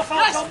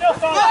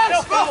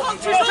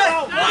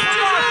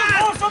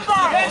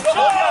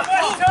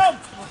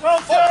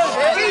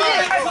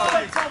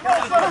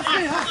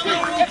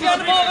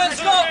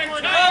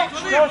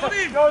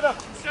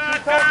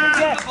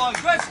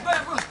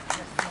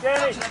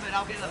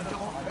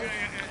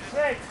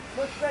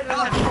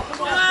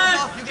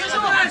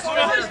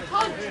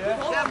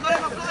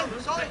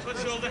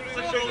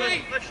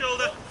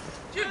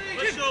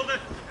 Left shoulder.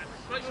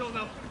 Right shoulder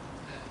now.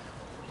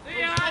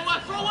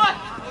 Forward!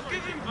 I'll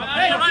give him.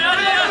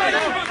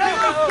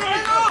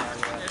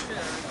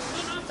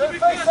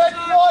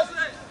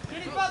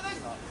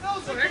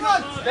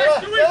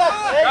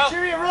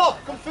 Jimmy, Rob,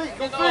 come feet.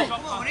 Come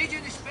on, we need you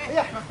in this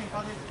space.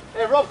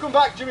 Hey, Rob, come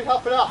back. Jimmy,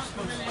 helping out.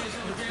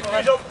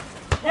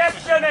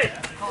 Yes, Jimmy!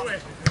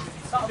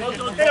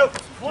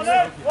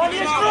 One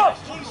is drop!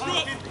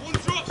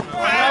 One drop.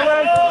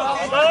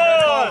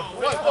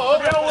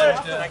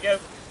 Thank you.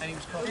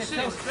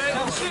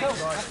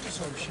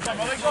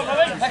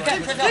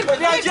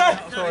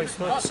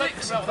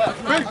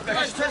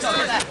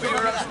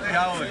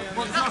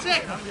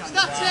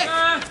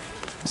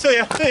 See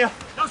ya.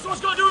 That's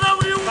what's got to do now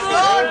with you,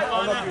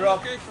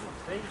 Rob!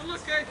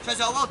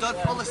 Trezor, well done.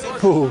 Well listened.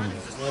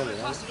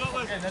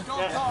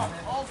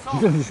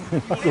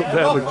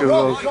 There we go.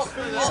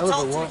 All talk to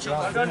each other.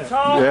 Well done,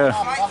 Tom! Yeah.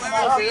 Right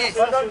wherever he is.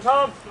 Well done,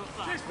 Tom!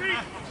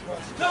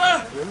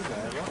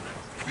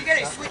 You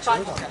get it, switch it. I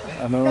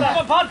know. Come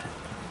on, Pod!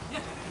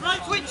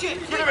 Right, switch it.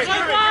 Give it!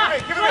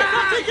 Again!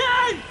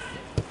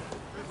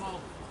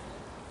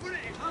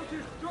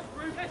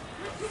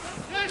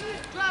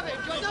 Grab it,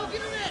 John. Don't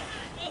give him it.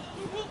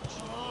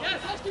 Yes,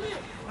 let's give it!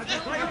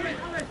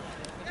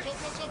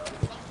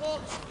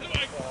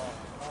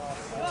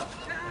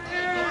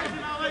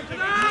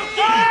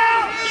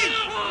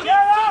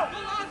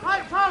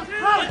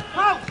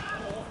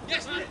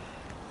 Yes, man.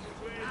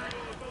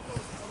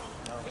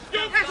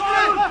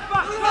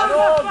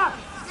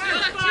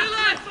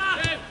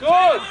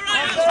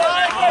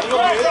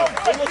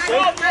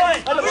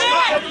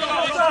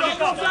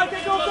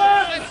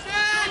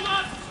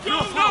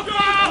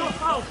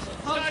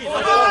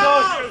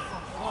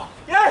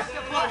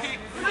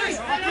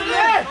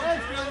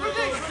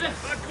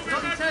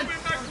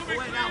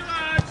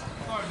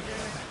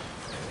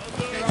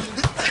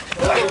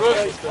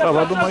 Well, I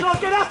don't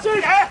like. Get at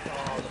it!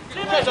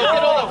 Get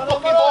on the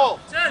fucking ball.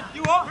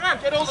 You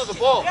what? Get hold of the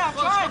ball. Yeah,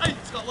 right.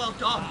 It's got well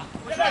done.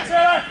 Get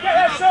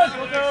that, son!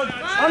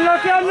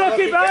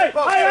 Unlucky, mate!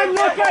 Hey,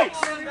 unlucky!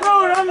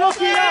 Bro,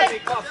 unlucky,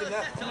 mate!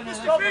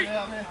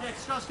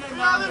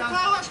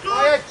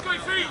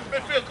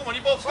 Midfield, come on,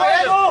 you both My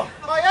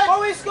head.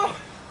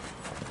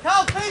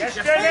 Carl, please. Yes,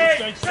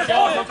 Jenny! Just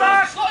off the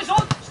back! Scott is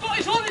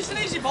on. It's an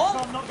easy ball.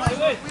 Done!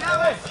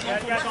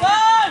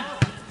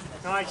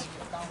 Nice.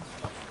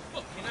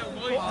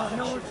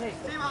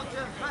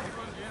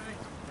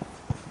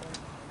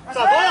 Come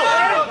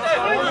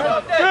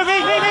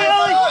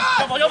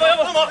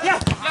on! Yeah!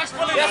 That's a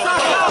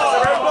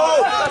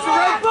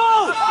red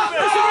ball.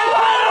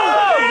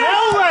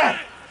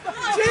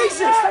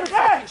 Jesus!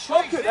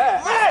 Look at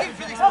that. Asking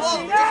for this ball. Just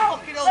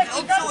fucking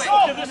hold it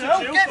onto it.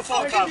 Get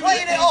fucking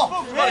playing it off.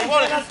 Come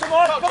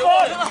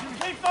on!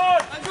 Keep on!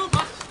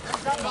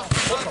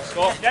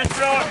 Yes,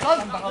 bro!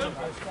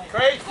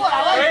 Craig.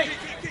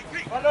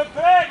 Well done,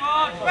 Craig!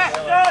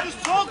 Just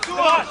talk to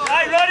us!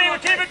 Hey, Roddy, we'll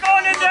keep it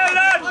going in there,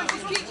 lad!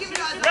 Just keep giving it.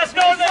 Yes,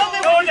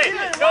 Nosey!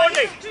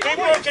 Keep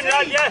working,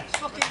 lad, yeah!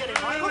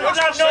 Good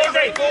lad,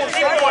 Nosey! Keep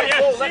going,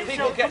 yeah! Let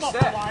people get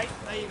set.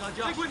 There you go,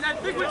 Josh.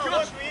 Big one,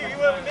 Josh! You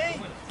were with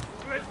me.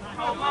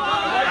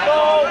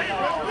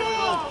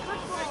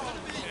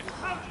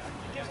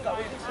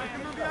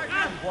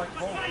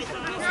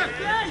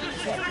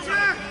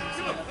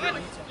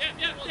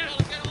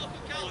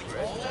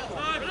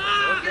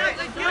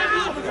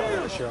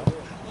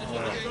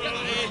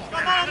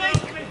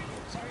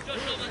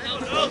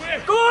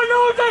 Go on,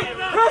 Nosey!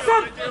 Press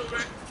him!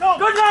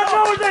 Good lad,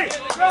 Nosey!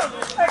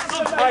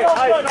 Excellent, mate!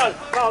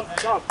 Come.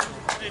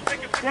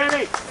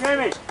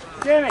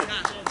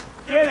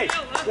 Jamie!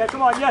 Yeah,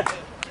 come on, yeah!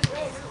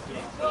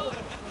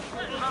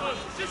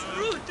 Just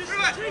through it.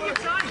 Take your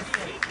time.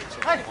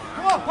 Hey,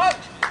 come on, Puck.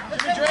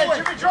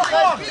 Jimmy, drop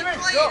on. Jimmy,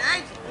 drop.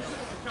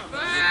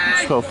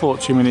 It's got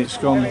 40 minutes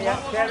gone.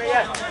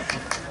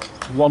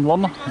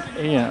 1-1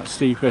 here at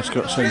Steve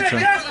Prescott Centre.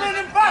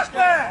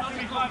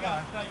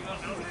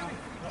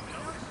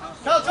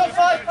 Tell John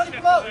 5, put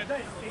him out.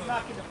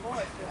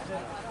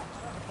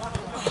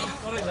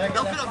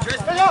 Helping him,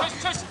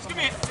 Trish. Give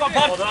me it! Come on,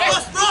 Bob!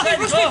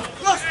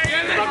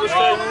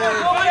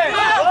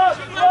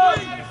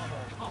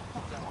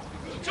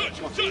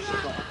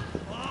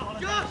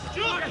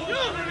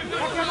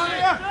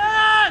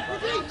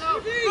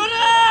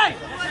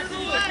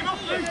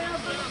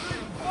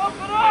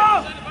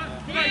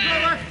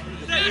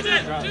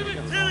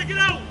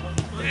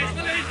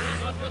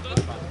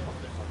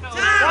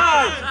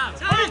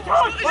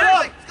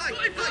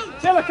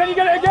 Taylor, can you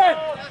get it again?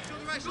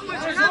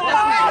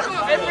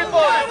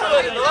 Everybody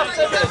good in the last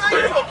 10 minutes.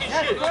 Fucking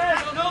shit.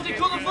 Noldy,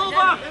 cut the full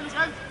back.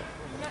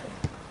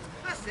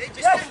 That's it,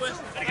 just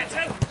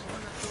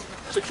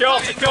Secure.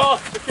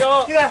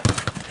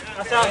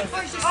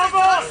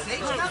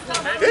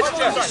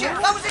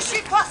 that was a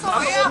shit pass on.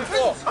 It happens.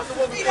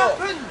 It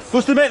happens.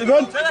 Busty, make the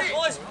run.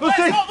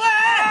 Busty.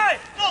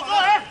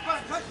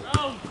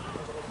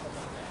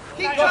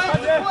 Keep trying to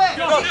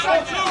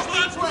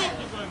play.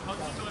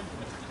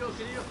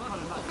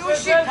 Do a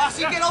shit pass,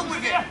 you get on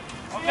with it.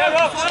 One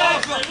more.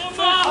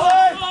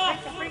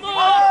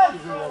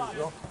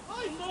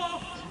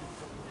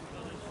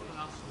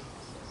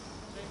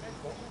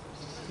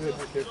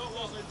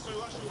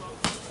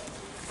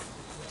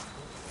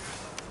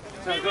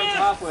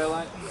 Halfway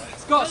line.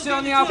 Scott, sit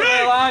on the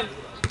halfway line.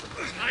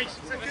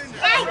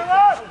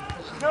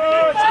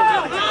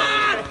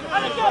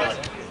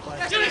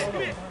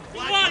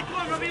 Come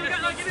on, Robbie, you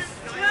get that, give him.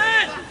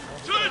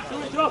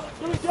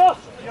 Josh.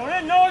 You're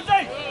in,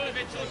 Nosey.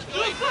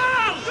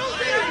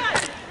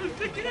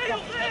 Pick it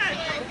up there.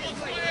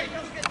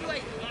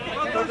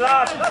 Good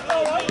lad.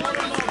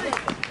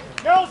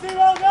 Nosey,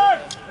 well done.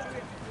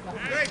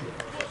 Hey,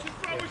 what's the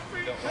throw his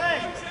feet? Hey.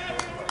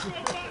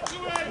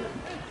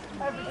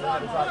 Every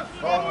time.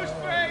 Throw his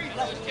feet.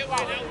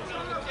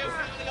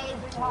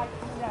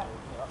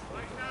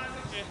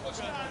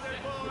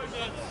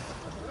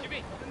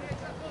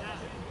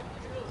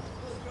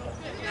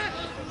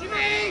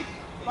 Jimmy!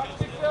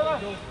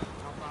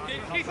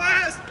 Keep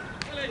fast!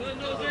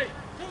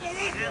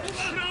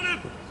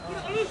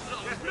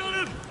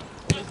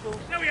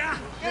 There we are!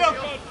 Get up!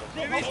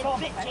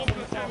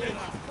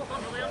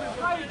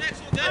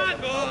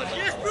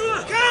 Yes,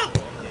 Brewer! Come!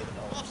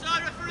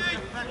 Offside referee!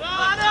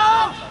 Oh, no!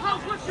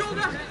 House, one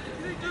shoulder!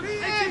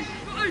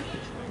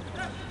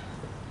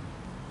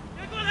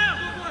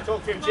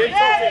 Talk to him, Jim.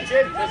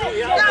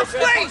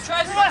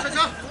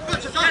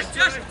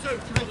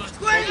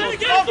 Squeeze!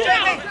 Squeeze!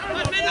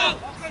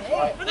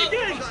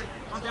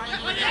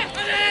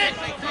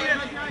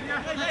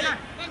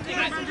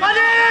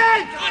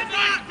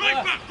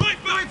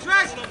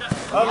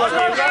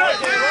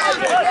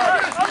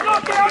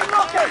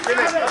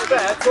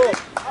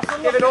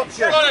 Give an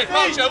option.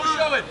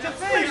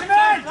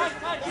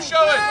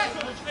 Show it.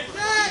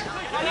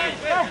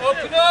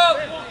 Open up.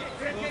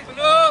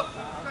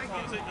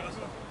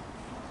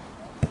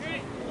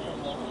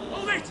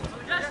 Hold it!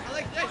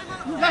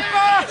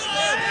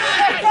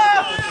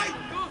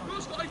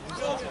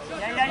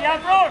 Yeah,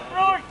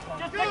 Broad!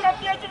 Just pick up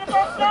the edge of the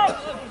box now!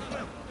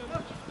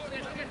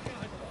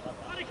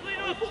 Clean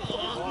up!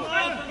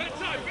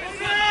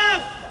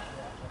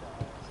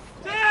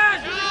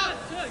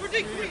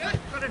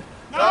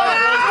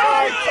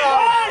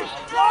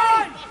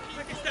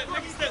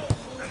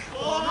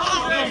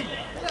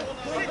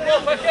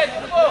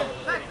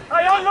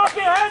 Hey, unlock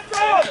your hands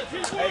up!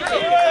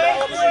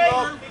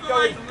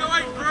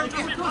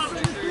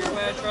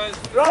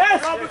 Yes,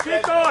 Robert,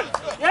 keep going!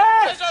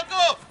 Yes!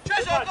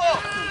 Chesel, go!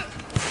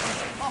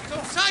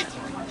 Offside!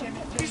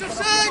 He's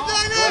offside,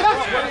 Lionel!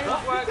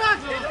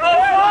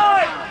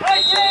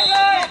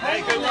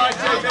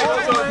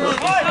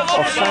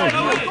 Offside.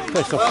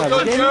 First offside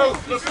again.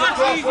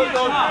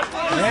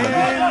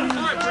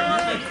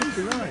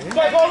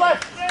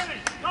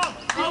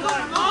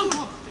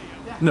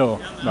 No.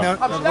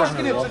 I'm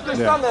asking him to just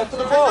stand there for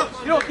the ball.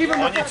 You don't give him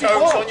the fucking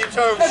ball. On your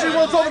toes.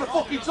 Everyone's over the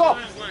fucking top.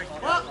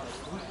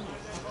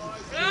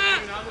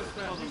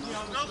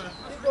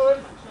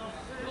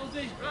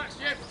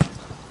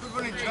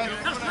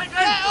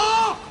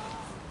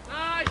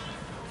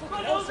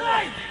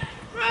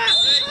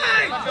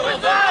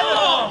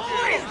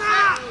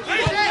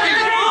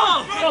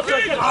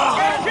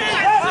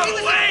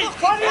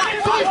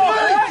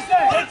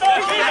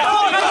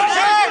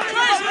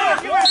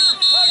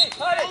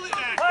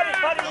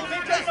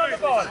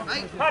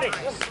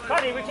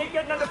 Paddy, we keep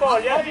getting on the ball,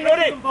 yeah?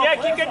 Ready? Yeah,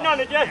 keep getting on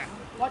it, yeah?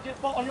 What do you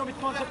want me to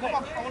concentrate?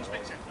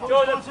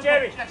 Joseph,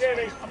 Jerry,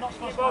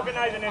 keep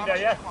organising him there,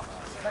 yeah?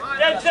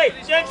 Dempsey,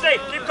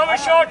 keep coming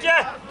short,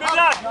 yeah? Good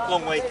lad.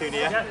 Long way, Cooney,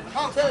 yeah?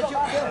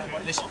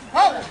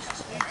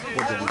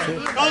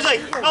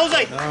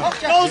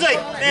 Nosey,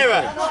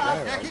 nearer.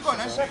 Yeah, keep going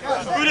then.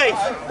 Rudy.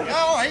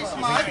 Oh, he's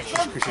mad.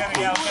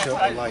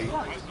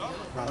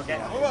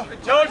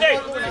 Nosey,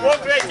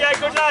 walk great, yeah,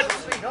 good lad.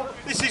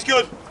 This is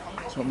good.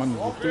 That's what man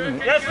was doing.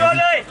 Yes,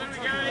 Roddy.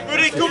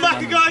 Rudy, come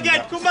back and go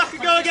again.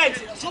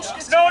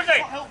 Nosey,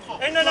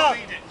 in and out.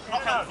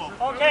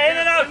 Okay, in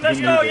and out, let's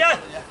go, yeah?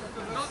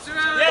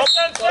 Yes,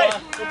 Dempsey.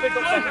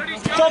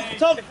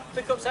 Tom.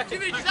 Pick up second.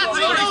 Rudy, go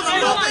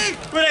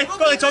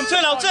on, Tom.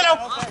 Turn out.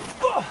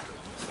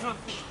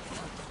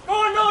 Go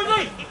on,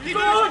 Nosey! Go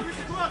on!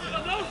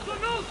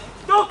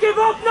 Don't give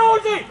up,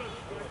 Nosey!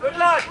 Good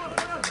lad!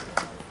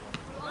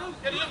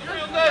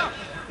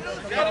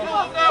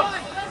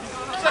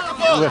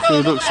 The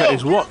referee looks at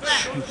his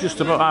watch. It's just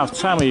about half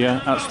time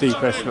here at Steve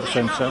Prescott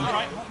Centre.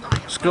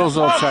 Scores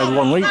outside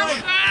 1 each.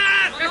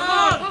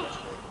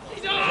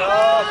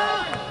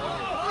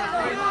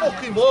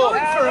 Fucking ball.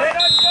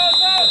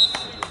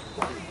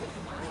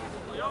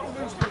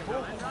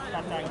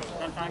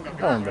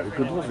 wasn't very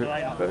good, was it?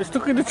 But it's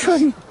stuck in the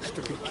tree.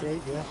 Stuck in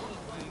tree, yeah.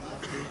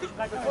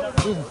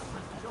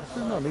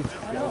 There's no need to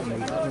get out of me,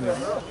 isn't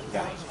there?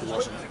 Yeah, it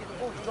wasn't.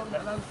 I don't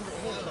know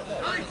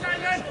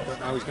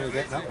how he's going to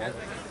get that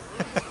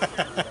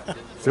one.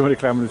 Somebody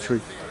climbing the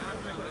tree.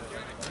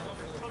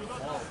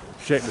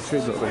 Shake the tree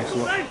up there, so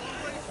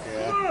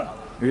Yeah.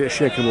 you get a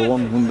shakeable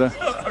one, wouldn't there?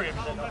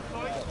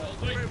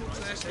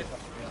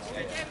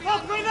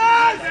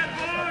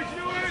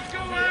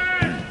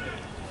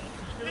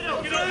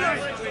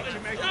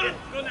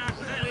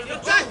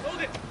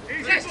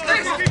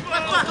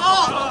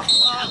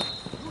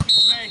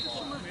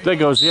 There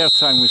goes the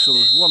half-time whistle,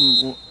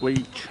 1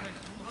 each.